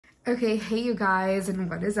Okay, hey you guys, and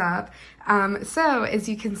what is up? So as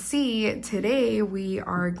you can see, today we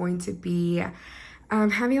are going to be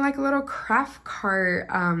having like a little craft cart,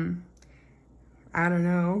 I don't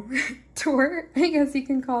know, tour, I guess you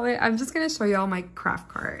can call it. I'm just gonna show y'all my craft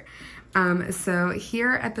cart. So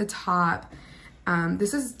here at the top,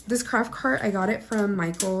 this craft cart, I got it from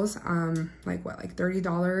Michael's, like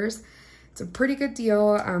 $30. It's a pretty good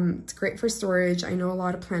deal. It's great for storage. I know a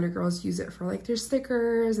lot of planner girls use it for like their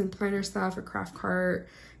stickers and planner stuff, a craft cart,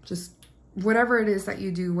 just whatever it is that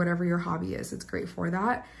you do, whatever your hobby is, it's great for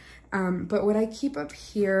that. But what I keep up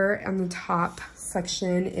here on the top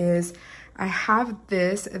section is I have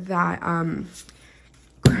this that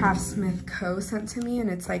Craftsmith Co. sent to me, and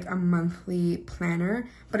it's like a monthly planner,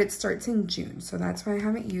 but it starts in June. So that's why I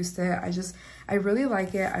haven't used it. I really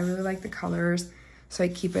like it. I really like the colors. So I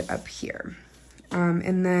keep it up here.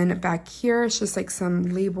 And then back here, it's just like some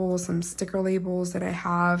labels, some sticker labels that I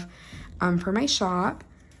have for my shop.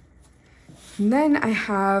 And then I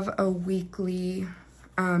have a weekly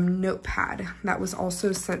notepad that was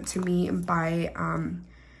also sent to me by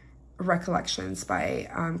Recollections by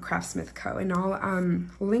Craftsmith Co. And I'll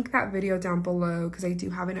link that video down below because I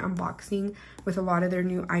do have an unboxing with a lot of their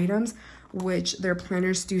new items, which their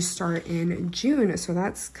planners do start in June. So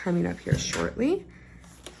that's coming up here shortly.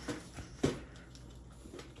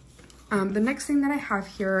 The next thing that I have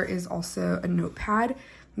here is also a notepad.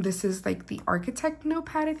 This is like the Architect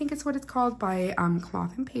notepad, I think it's what it's called, by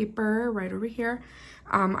Cloth and Paper, right over here.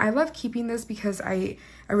 I love keeping this because I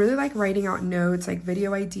really like writing out notes, like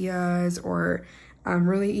video ideas, or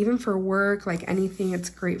really even for work, like anything it's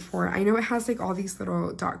great for. I know it has like all these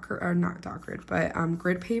little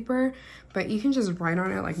grid paper, but you can just write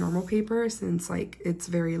on it like normal paper since like it's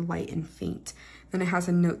very light and faint. Then it has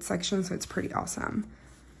a note section, so it's pretty awesome.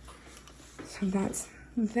 So that's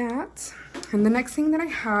that. And the next thing that I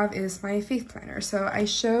have is my faith planner. So I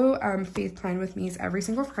show faith plan with me's every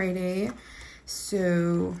single Friday.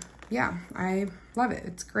 So yeah, I love it.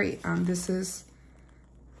 It's great. This is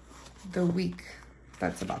the week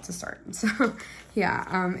that's about to start. So yeah,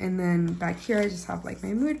 and then back here I just have like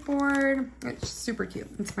my mood board. It's super cute.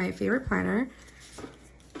 It's my favorite planner.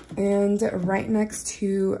 And right next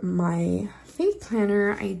to my faith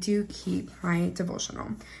planner, I do keep my devotional.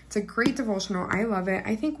 It's a great devotional. I love it.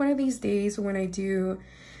 I think one of these days when I do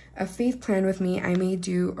a faith plan with me, I may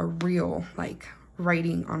do a real like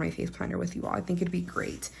writing on my faith planner with you all. I think it'd be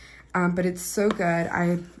great. But it's so good.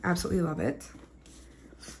 I absolutely love it.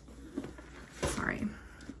 Sorry.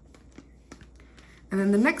 And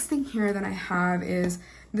then the next thing here that I have is,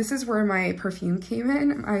 this is where my perfume came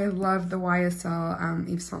in. I love the YSL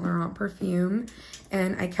Yves Saint Laurent perfume.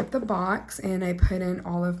 And I kept the box and I put in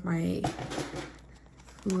all of my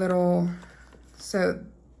little, so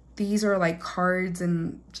these are like cards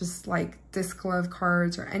and just like disc glove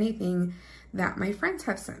cards or anything that my friends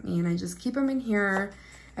have sent me. And I just keep them in here.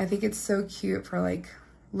 I think it's so cute for like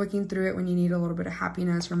looking through it when you need a little bit of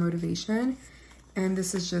happiness or motivation. And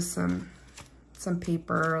this is just some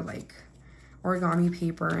paper, like origami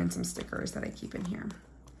paper, and some stickers that I keep in here.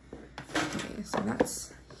 Okay, so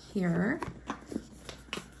that's here.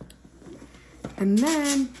 And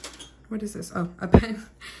then, what is this? Oh, a pen.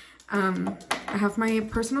 I have my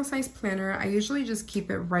personal size planner. I usually just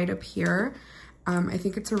keep it right up here. I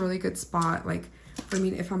think it's a really good spot. Like, for me,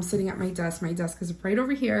 if I'm sitting at my desk is right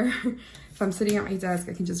over here. If I'm sitting at my desk,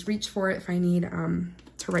 I can just reach for it if I need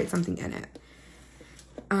to write something in it.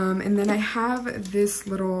 And then I have this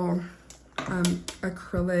little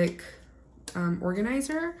acrylic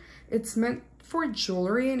organizer. It's meant for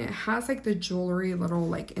jewelry, and it has like the jewelry little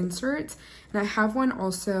like inserts. And I have one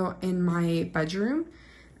also in my bedroom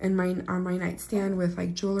and on my nightstand with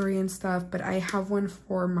like jewelry and stuff, but I have one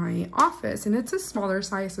for my office, and it's a smaller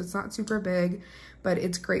size, so it's not super big, but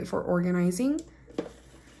it's great for organizing.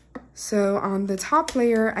 So on the top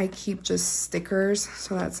layer, I keep just stickers.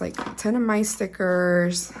 So that's like 10 of my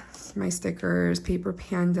stickers, Paper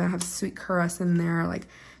Panda, have Sweet Caress in there, like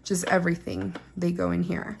just everything. They go in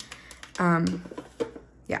here.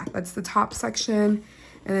 Yeah, that's the top section.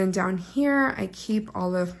 And then down here, I keep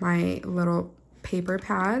all of my little paper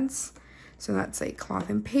pads. So that's like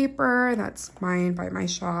Cloth and Paper. That's mine by my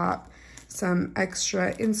shop. Some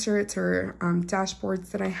extra inserts or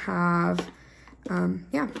dashboards that I have.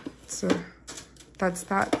 Yeah, so that's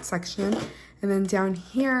that section. And then down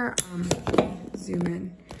here, zoom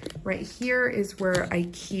in. Right here is where I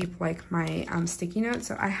keep like my sticky notes.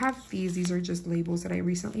 So I have these are just labels that I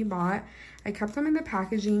recently bought. I kept them in the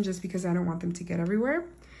packaging just because I don't want them to get everywhere.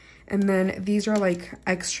 And then these are like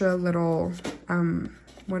extra little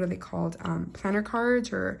what are they called? Planner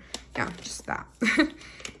cards, or yeah, just that.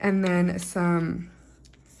 And then some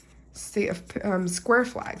square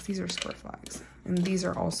flags. These are square flags. And these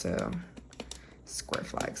are also square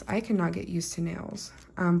flags. I cannot get used to nails.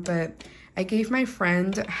 But I gave my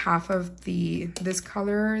friend half of this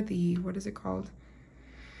color, what is it called?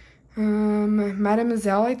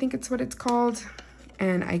 Mademoiselle, I think it's what it's called.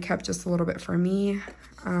 And I kept just a little bit for me.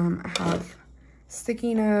 I have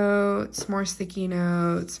sticky notes,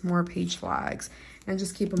 more page flags, and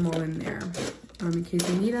just keep them all in there. In case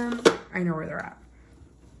I need them, I know where they're at.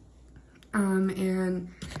 And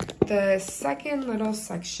the second little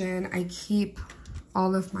section, I keep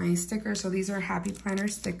all of my stickers. So these are Happy Planner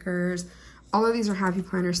stickers. All of these are Happy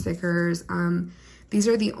Planner stickers. These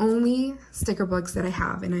are the only sticker books that I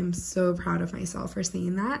have, and I'm so proud of myself for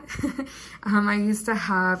saying that. I used to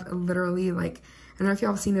have literally, like, I don't know if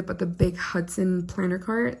y'all have seen it, but the big Hudson planner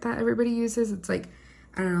cart that everybody uses, it's like,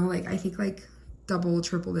 I don't know, like, I think like double,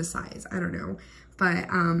 triple this size, I don't know. But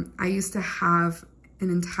I used to have an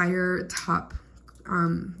entire top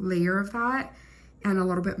layer of that, and a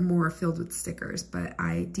little bit more filled with stickers, but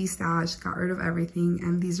I destashed, got rid of everything,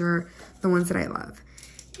 and these are the ones that I love.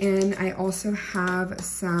 And I also have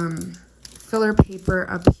some filler paper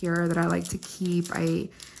up here that I like to keep. I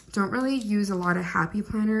don't really use a lot of Happy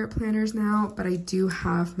planners now, but I do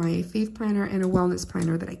have my Faith planner and a wellness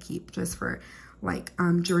planner that I keep just for like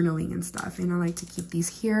journaling and stuff. And I like to keep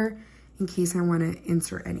these here in case I want to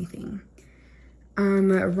insert anything.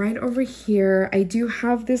 Right over here, I do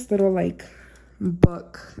have this little like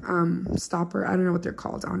book stopper. I don't know what they're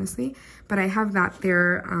called, honestly, but I have that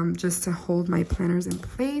there just to hold my planners in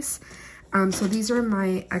place. So these are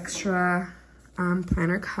my extra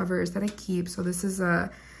planner covers that I keep. So this is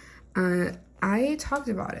I talked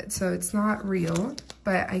about it, so it's not real,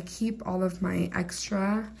 but I keep all of my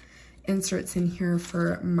extra inserts in here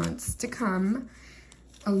for months to come,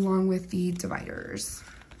 along with the dividers.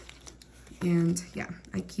 And yeah,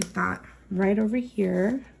 I keep that right over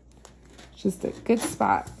here. Just a good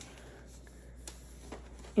spot.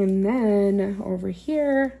 And then over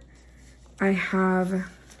here, I have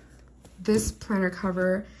this planner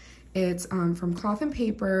cover. It's from Cloth and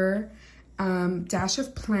Paper, Dash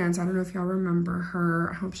of Plans. I don't know if y'all remember her.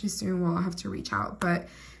 I hope she's doing well. I'll have to reach out. But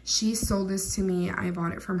she sold this to me. I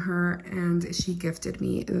bought it from her, and she gifted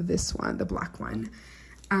me this one, the black one.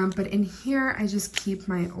 But in here, I just keep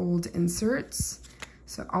my old inserts.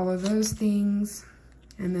 So all of those things.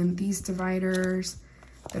 And then these dividers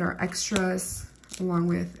that are extras, along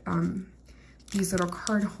with these little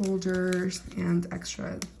card holders and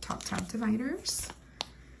extra top tab dividers.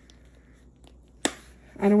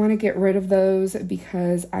 I don't want to get rid of those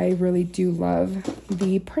because I really do love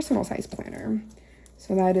the personal size planner.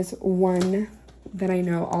 So that is one that I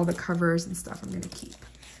know all the covers and stuff I'm going to keep.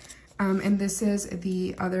 And this is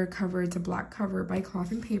the other cover. It's a black cover by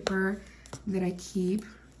Cloth and Paper that I keep.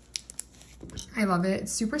 I love it.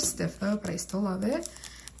 It's super stiff though, but I still love it.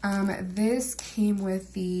 This came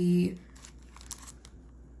with the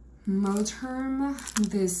Moterm,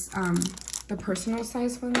 the personal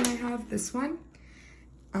size one that I have, this one.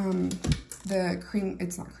 The cream,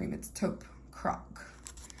 it's not cream, it's taupe croc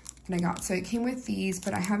that I got. So it came with these,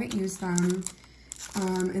 but I haven't used them.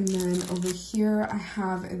 And then over here I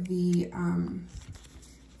have the,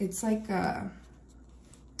 it's like a,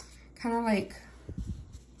 kind of like,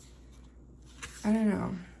 I don't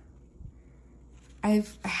know.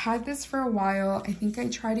 I've had this for a while. I think I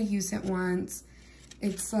tried to use it once.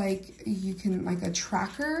 It's like, you can, like a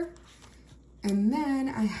tracker. And then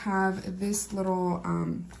I have this little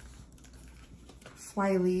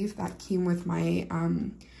fly leaf that came with my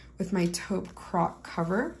taupe croc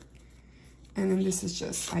cover. And then this is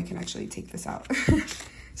just, I can actually take this out.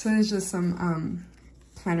 So there's just some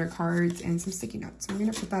planner cards and some sticky notes. So I'm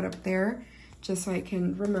gonna put that up there just so I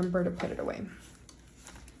can remember to put it away.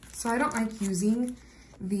 So I don't like using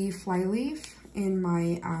the fly leaf in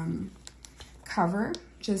my cover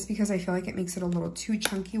just because I feel like it makes it a little too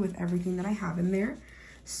chunky with everything that I have in there.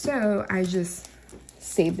 So I just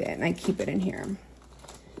saved it and I keep it in here.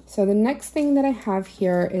 So the next thing that I have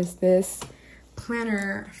here is this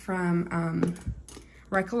planner from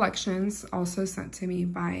Recollections, also sent to me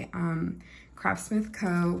by Craftsmith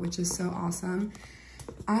Co., which is so awesome.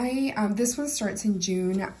 This one starts in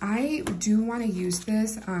June. I do want to use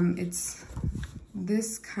this. It's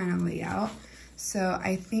this kind of layout. So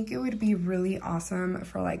I think it would be really awesome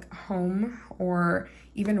for like home or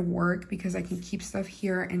even work because I can keep stuff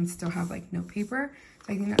here and still have like note paper.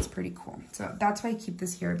 So I think that's pretty cool. So that's why I keep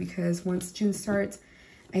this here, because once June starts,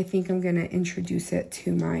 I think I'm going to introduce it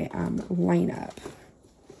to my lineup.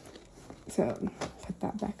 So put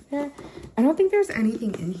that back there. I don't think there's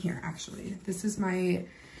anything in here, actually. This is my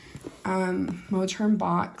Moterm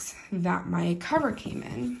box that my cover came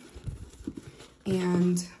in.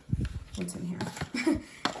 And what's in here?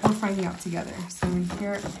 We're finding out together. So in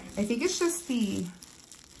here, I think it's just the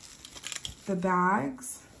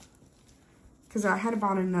bags, because I had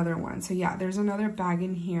bought another one. So yeah, there's another bag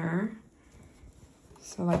in here.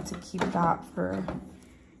 So I like to keep that for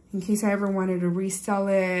in case I ever wanted to resell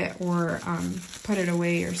it or put it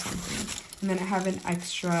away or something. And then I have an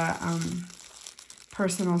extra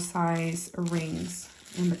personal size rings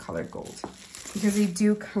in the color gold, because they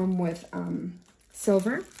do come with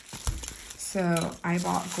silver. So I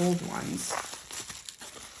bought gold ones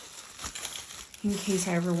in case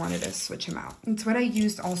I ever wanted to switch them out. It's what I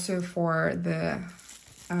used also for the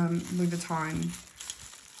Louis Vuitton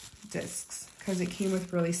discs, because it came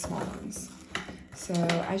with really small ones. So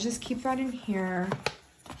I just keep that in here.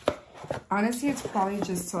 Honestly, it's probably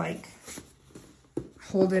just to like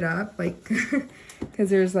hold it up, like, because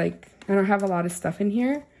there's like, I don't have a lot of stuff in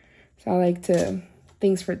here. So I like to,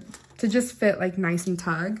 to just fit like nice and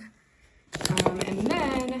tug. And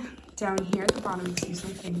then down here at the bottom, excuse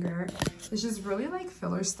my finger, it's just really like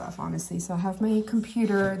filler stuff, honestly. So I have my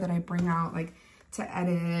computer that I bring out like to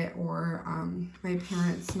edit, or my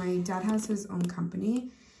dad has his own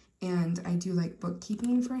company, and I do like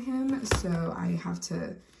bookkeeping for him. So I have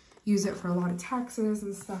to use it for a lot of taxes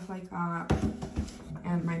and stuff like that,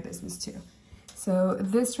 and my business too. So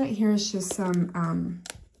this right here is just some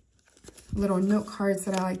little note cards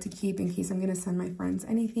that I like to keep in case I'm gonna send my friends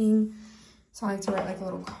anything. So I like to write like a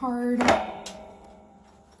little card.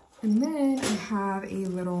 And then I have a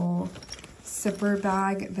little zipper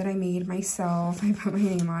bag that I made myself. I put my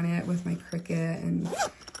name on it with my Cricut and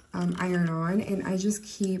iron-on. And I just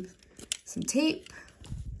keep some tape,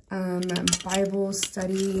 Bible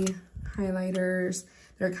study highlighters.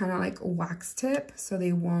 They're kind of like wax tip, so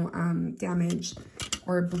they won't damage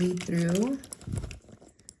or bleed through.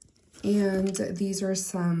 And these are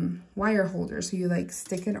some wire holders. So you like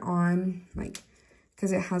stick it on, like,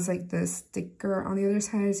 because it has like the sticker on the other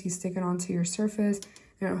side. So you stick it onto your surface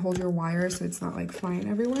and it'll hold your wire so it's not like flying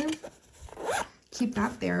everywhere. Keep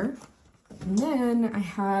that there. And then I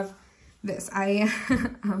have this.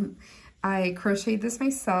 I crocheted this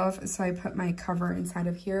myself, so I put my cover inside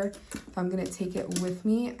of here. If I'm gonna take it with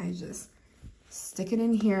me, I just stick it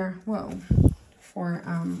in here. Whoa, for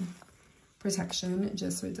protection,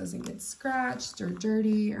 just so it doesn't get scratched or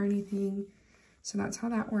dirty or anything. So that's how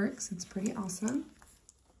that works. It's pretty awesome.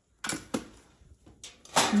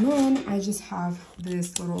 And then I just have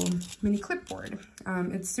this little mini clipboard.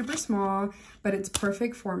 It's super small, but it's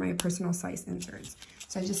perfect for my personal size inserts.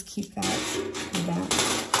 So I just keep that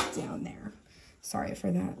down there. Sorry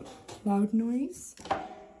for that loud noise.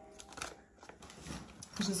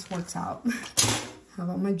 It just works out. Have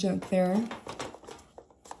all my junk there.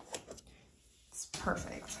 It's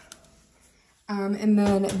perfect. And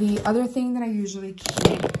then the other thing that I usually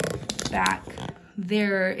keep back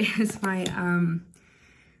there is my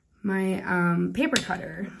paper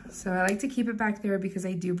cutter. So I like to keep it back there because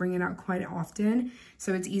I do bring it out quite often.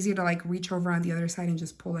 So it's easy to like reach over on the other side and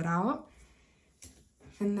just pull it out.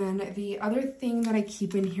 And then the other thing that I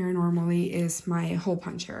keep in here normally is my hole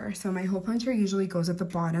puncher. So my hole puncher usually goes at the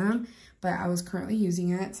bottom, but I was currently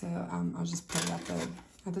using it. So I'll just put it at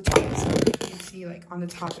the top. So you can see like on the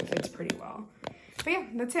top it fits pretty well. But yeah,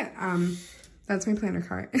 that's it. That's my planner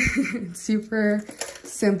cart. It's super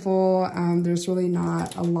simple. There's really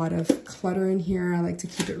not a lot of clutter in here. I like to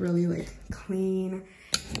keep it really like clean.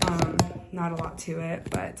 Not a lot to it,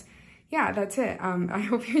 but yeah, that's it. I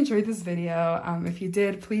hope you enjoyed this video. If you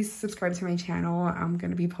did, please subscribe to my channel. I'm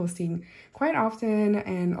going to be posting quite often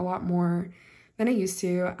and a lot more than I used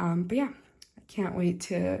to. But yeah, I can't wait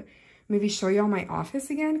to maybe show you all my office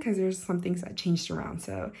again, because there's some things that changed around.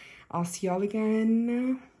 So I'll see y'all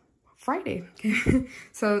again Friday.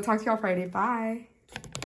 So talk to y'all Friday. Bye.